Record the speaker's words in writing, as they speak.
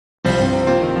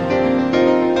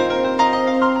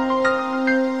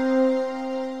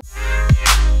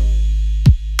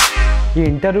ఈ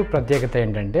ఇంటర్వ్యూ ప్రత్యేకత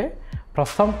ఏంటంటే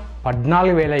ప్రస్తుతం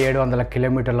 14,700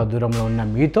 కిలోమీటర్ల దూరంలో ఉన్న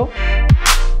మీతో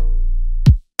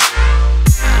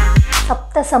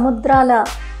సప్త సముద్రాల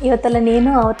యువతల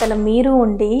నేను అవతల మీరు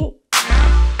ఉండి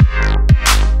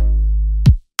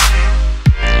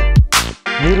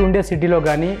మీరు ఉండే సిటీలో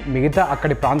కానీ మిగతా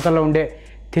అక్కడి ప్రాంతాల్లో ఉండే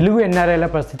తెలుగు ఎన్ఆర్ఐల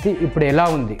పరిస్థితి ఇప్పుడు ఎలా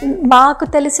ఉంది? మాకు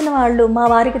తెలిసిన వాళ్ళు, మా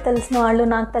వారికి తెలిసిన వాళ్ళు,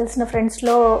 నాకు తెలిసిన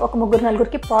ఫ్రెండ్స్లో ఒక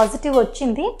 3-4కి పాజిటివ్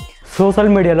వచ్చింది.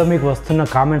 సోషల్ మీడియాలో మీకు వస్తున్న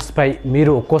కామెంట్స్పై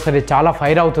మీరు ఒక్కోసారి చాలా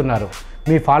ఫైర్ అవుతున్నారు.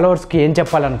 మీ ఫాలోవర్స్కి ఏం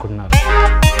చెప్పాలనుకుంటున్నారు?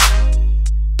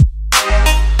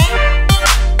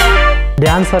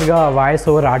 డ్యాన్సర్గా, వాయిస్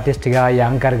ఓవర్ ఆర్టిస్ట్గా,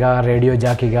 యాంకర్గా, రేడియో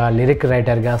జాకీగా, లిరిక్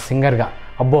రైటర్గా, సింగర్గా,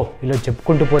 అబ్బో ఇలా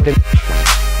చెప్పుకుంటూ పోతే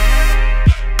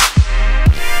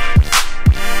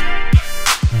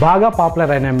బాగా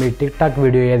పాపులర్ అయిన మీ టిక్టాక్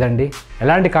వీడియో ఏదండి?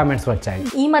 ఎలాంటి కామెంట్స్ వచ్చాయి?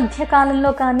 ఈ మధ్య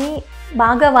కాలంలో కానీ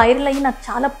బాగా వైరల్ అయ్యి నాకు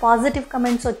చాలా పాజిటివ్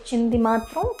కమెంట్స్ వచ్చింది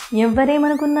మాత్రం,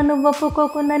 ఎవరేమనుకున్నా నువ్వు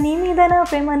ఒప్పుకోకుండా నీ మీద నా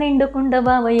ప్రేమ నిండుకుండా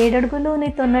బావ 7 అడుగులు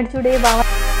నీతో నడుచుడే బావ.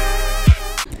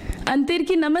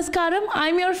 అందరికీ నమస్కారం.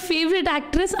 I'm your favourite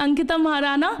actress Ankita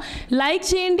Maharana. Like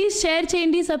చేయండి, షేర్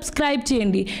చేయండి, సబ్స్క్రైబ్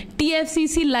చేయండి.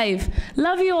 TFCC live.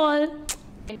 Love you all.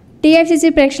 TFCC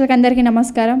ప్రేక్షకులకు అందరికీ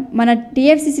నమస్కారం. మన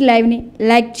TFCC లైవ్ని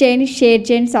లైక్ చేయండి, షేర్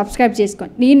చేయండి, సబ్స్క్రైబ్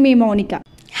చేసుకోండి. నేను మీ మౌనిక.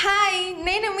 హాయ్,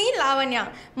 నేను మీ లావణ్య.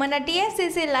 మన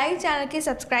TFCC లైవ్ ఛానల్కి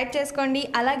సబ్స్క్రైబ్ చేసుకోండి.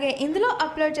 అలాగే ఇందులో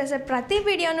అప్లోడ్ చేసే ప్రతి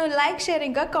వీడియోను లైక్, షేర్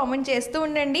ఇంకా కామెంట్ చేస్తూ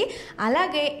ఉండండి.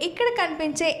 అలాగే ఇక్కడ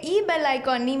కనిపించే ఈ బెల్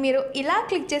ఐకాన్ని మీరు ఇలా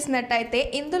క్లిక్ చేసినట్టయితే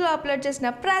ఇందులో అప్లోడ్ చేసిన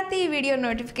ప్రతి వీడియో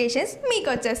నోటిఫికేషన్స్ మీకు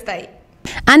వచ్చేస్తాయి.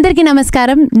 అందరికీ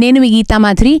నమస్కారం. నేను మీ Gita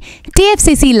Madhuri.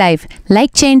 TFCC live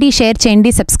like చేయండి, షేర్ చేయండి,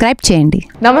 సబ్స్క్రైబ్ చేయండి.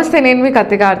 నమస్తే, నేను మీ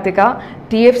కార్తిక.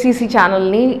 TFCC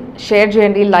ఛానల్ని షేర్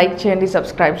చేయండి, లైక్ చేయండి,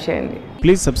 సబ్స్క్రైబ్ చేయండి.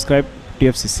 Please subscribe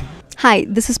TFCC. Hi,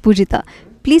 this is Pujitha.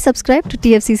 Please subscribe to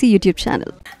TFCC YouTube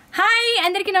channel. Hi,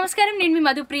 అందరికీ నమస్కారం. నేను మీ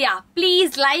Madhupriya.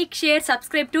 Please like, share,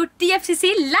 subscribe to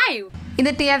TFCC live.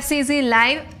 ఇది TFCC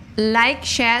live. Like,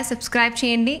 share, subscribe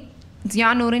చేయండి.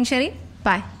 Jiya Noorin Shari.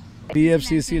 Bye.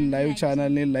 TFCC live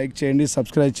ఛానల్ని like చేయండి,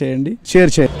 subscribe చేయండి,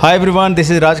 share చేయండి. Hi everyone, this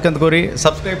is Raj Kandukuri.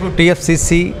 Subscribe to TFCC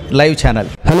live channel.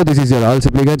 Hello, this is your all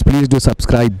supplicants. Please do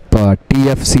subscribe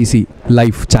TFCC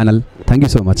live channel. Thank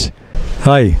you so much.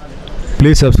 Hi,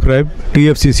 please subscribe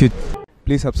TFCC.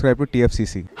 Please subscribe to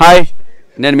TFCC. Hi,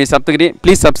 నేను మీ Saptagiri.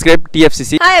 Please subscribe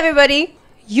TFCC. Hi everybody,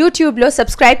 యూట్యూబ్లో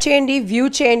subscribe చేయండి, view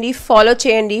చేయండి, follow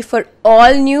చేయండి for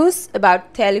all news about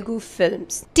Telugu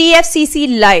films. TFCC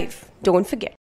live. Don't forget.